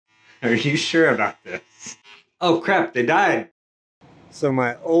Are you sure about this? Oh crap, they died. So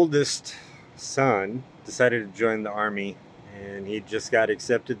my oldest son decided to join the Army, and he just got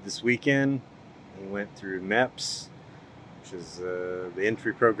accepted this weekend. He went through MEPS, which is the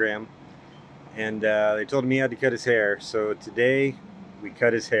entry program, and they told him he had to cut his hair. So today we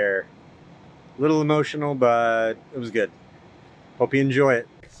cut his hair. A little emotional, but it was good. Hope you enjoy it.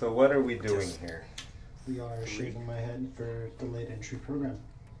 So what are we doing here? We are shaving my head for the late entry program.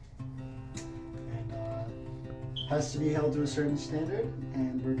 And has to be held to a certain standard,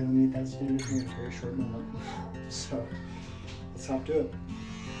 and we're going to meet that standard in a very short moment. So let's hop to it.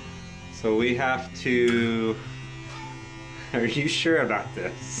 So we have to... Are you sure about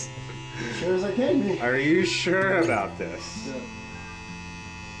this? As sure as I can be. Are you sure about this? Yeah.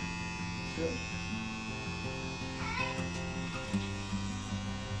 Good.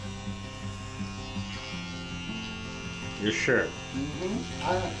 You're sure? Mm-hmm. I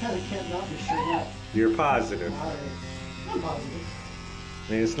kind of can't not be sure yet. You're positive? I'm positive.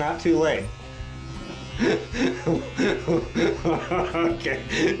 I mean, it's not too late. Okay.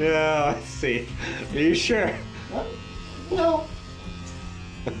 No, let's see. Are you sure? What? No.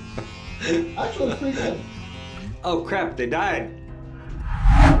 Actually, it's pretty good. Oh crap, they died.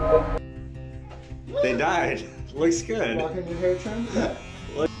 They died. Looks good. Rocking your hair trim? Yeah.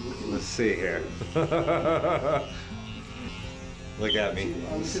 Let's see here. Look at me.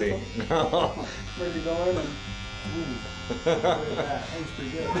 Let's see. Where you going? Look at that. That was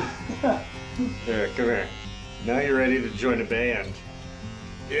pretty good. Here, come here. Now you're ready to join a band.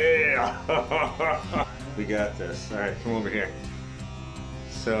 Yeah! We got this. Alright, come over here.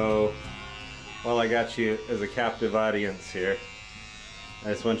 So, while I got you as a captive audience here,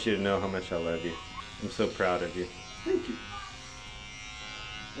 I just want you to know how much I love you. I'm so proud of you. Thank you.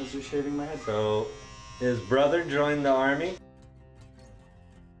 As you're shaving my head. So, his brother joined the Army.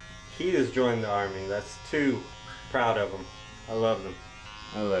 He has joined the Army. That's two. Proud of him. I love them.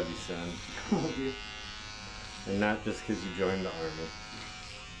 I love you, son. I love you. And not just because you joined the Army.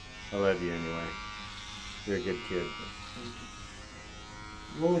 I love you anyway. You're a good kid.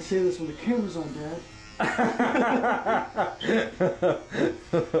 You only say this when the camera's on, Dad.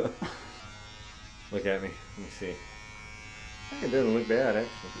 Look at me. Let me see. It doesn't look bad,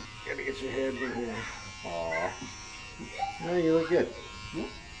 actually. Gotta get your head in here. Aww. No, you look good. Yeah.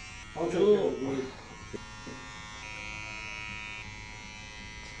 I'll take care of you.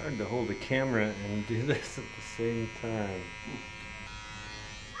 It's hard to hold a camera and do this at the same time.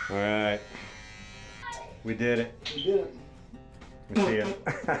 Alright. We did it. We did it. We see it.